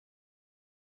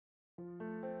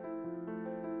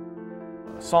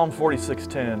Psalm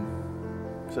 46:10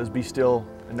 says, "Be still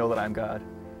and know that I am God."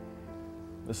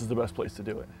 This is the best place to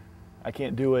do it. I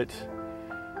can't do it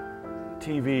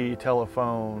TV,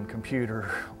 telephone, computer,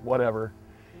 whatever.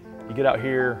 You get out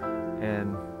here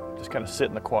and just kind of sit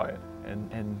in the quiet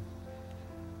and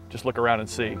just look around and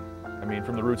see. I mean,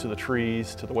 from the roots of the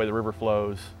trees to the way the river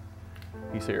flows,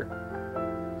 He's here.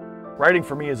 Writing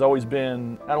for me has always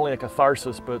been not only a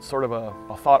catharsis, but sort of a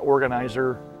thought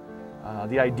organizer.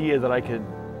 The idea that I could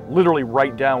literally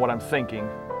write down what I'm thinking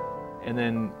and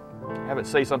then have it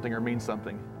say something or mean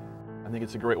something. I think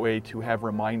it's a great way to have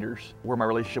reminders where my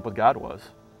relationship with God was.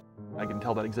 I can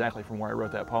tell that exactly from where I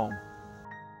wrote that poem.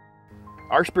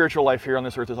 Our spiritual life here on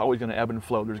this earth is always going to ebb and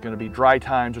flow. There's going to be dry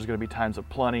times, there's going to be times of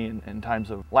plenty and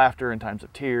times of laughter and times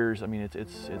of tears. I mean,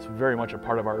 it's very much a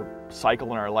part of our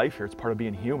cycle in our life here. It's part of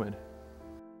being human.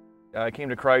 I came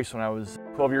to Christ when I was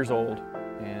 12 years old,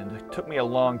 and it took me a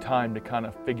long time to kind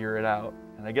of figure it out.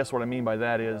 And I guess what I mean by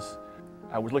that is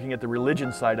I was looking at the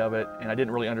religion side of it, and I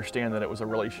didn't really understand that it was a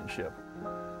relationship.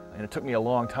 And it took me a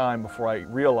long time before I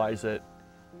realized that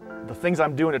the things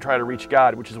I'm doing to try to reach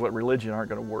God, which is what religion, aren't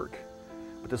going to work.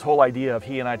 But this whole idea of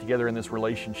He and I together in this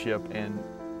relationship and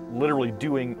literally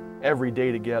doing every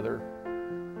day together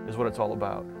is what it's all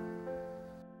about.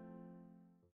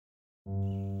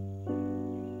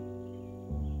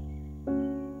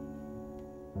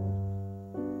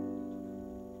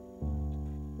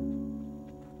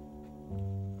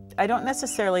 I don't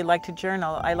necessarily like to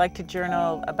journal. I like to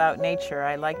journal about nature.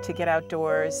 I like to get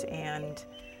outdoors, and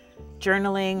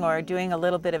journaling or doing a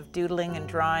little bit of doodling and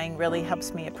drawing really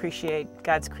helps me appreciate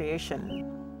God's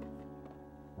creation.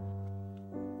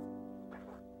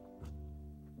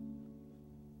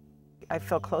 I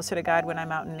feel closer to God when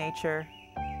I'm out in nature.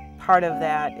 Part of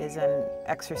that is an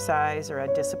exercise or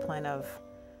a discipline of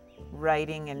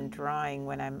writing and drawing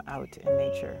when I'm out in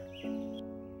nature.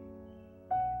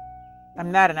 I'm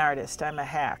not an artist, I'm a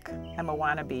hack, I'm a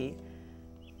wannabe,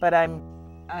 but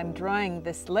I'm drawing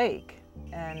this lake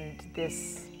and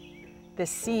this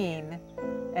scene,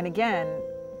 and again,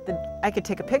 I could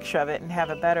take a picture of it and have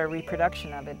a better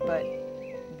reproduction of it, but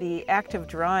the act of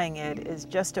drawing it is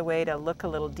just a way to look a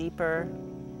little deeper,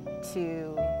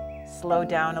 to slow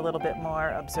down a little bit more,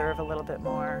 observe a little bit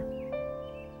more.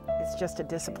 It's just a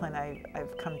discipline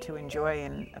I've come to enjoy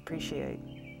and appreciate.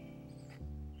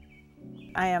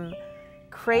 I am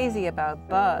crazy about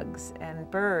bugs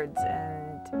and birds and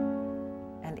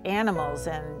animals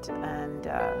and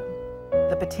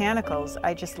the botanicals.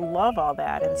 I just love all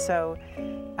that, and so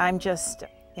I'm just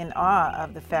in awe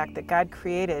of the fact that God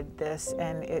created this,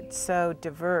 and it's so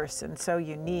diverse and so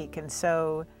unique and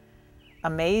so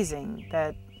amazing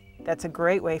that that's a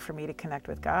great way for me to connect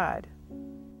with God.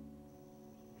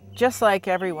 Just like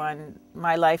everyone,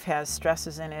 my life has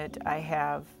stresses in it. I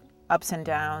have ups and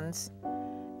downs,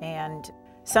 and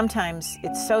sometimes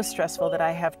it's so stressful that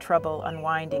I have trouble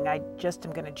unwinding. I just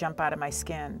am going to jump out of my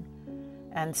skin.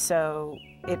 And so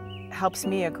it helps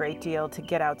me a great deal to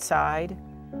get outside.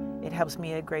 It helps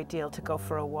me a great deal to go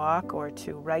for a walk or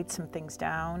to write some things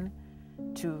down,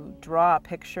 to draw a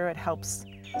picture. It helps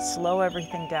slow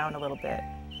everything down a little bit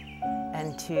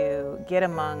and to get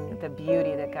among the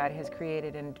beauty that God has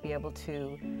created and to be able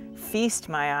to feast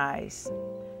my eyes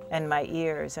and my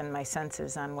ears and my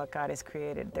senses on what God has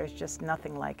created. There's just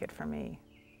nothing like it for me.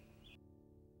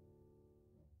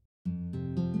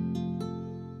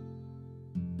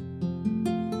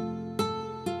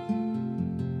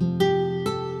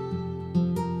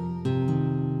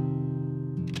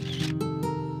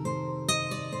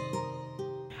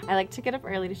 I like to get up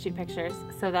early to shoot pictures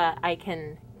so that I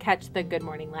can catch the good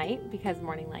morning light, because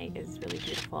morning light is really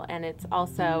beautiful, and it's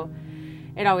also,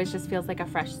 it always just feels like a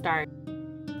fresh start.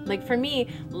 Like for me,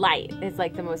 light is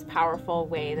like the most powerful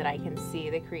way that I can see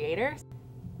the Creator.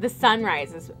 The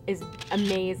sunrise is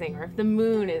amazing, or if the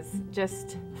moon is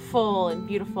just full and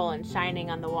beautiful and shining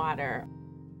on the water.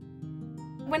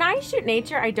 When I shoot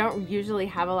nature, I don't usually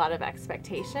have a lot of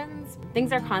expectations.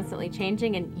 Things are constantly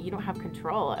changing and you don't have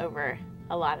control over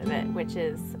a lot of it, which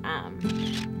is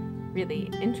really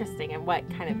interesting and what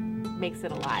kind of makes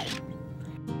it alive.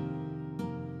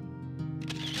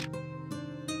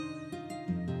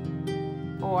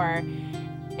 Or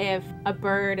if a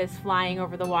bird is flying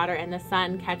over the water and the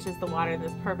sun catches the water in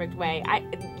this perfect way.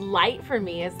 Light for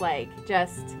me is like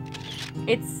just,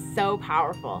 it's so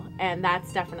powerful, and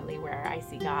that's definitely where I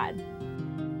see God.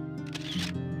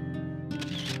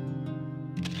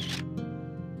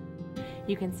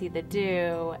 You can see the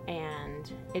dew,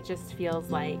 and it just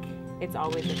feels like it's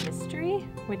always a mystery,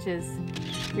 which is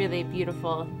really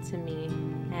beautiful to me,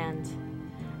 and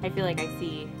I feel like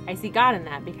I see God in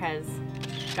that, because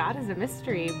God is a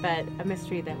mystery, but a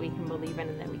mystery that we can believe in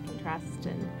and that we can trust.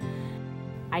 And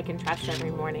I can trust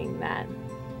every morning that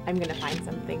I'm going to find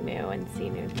something new and see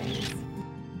new things.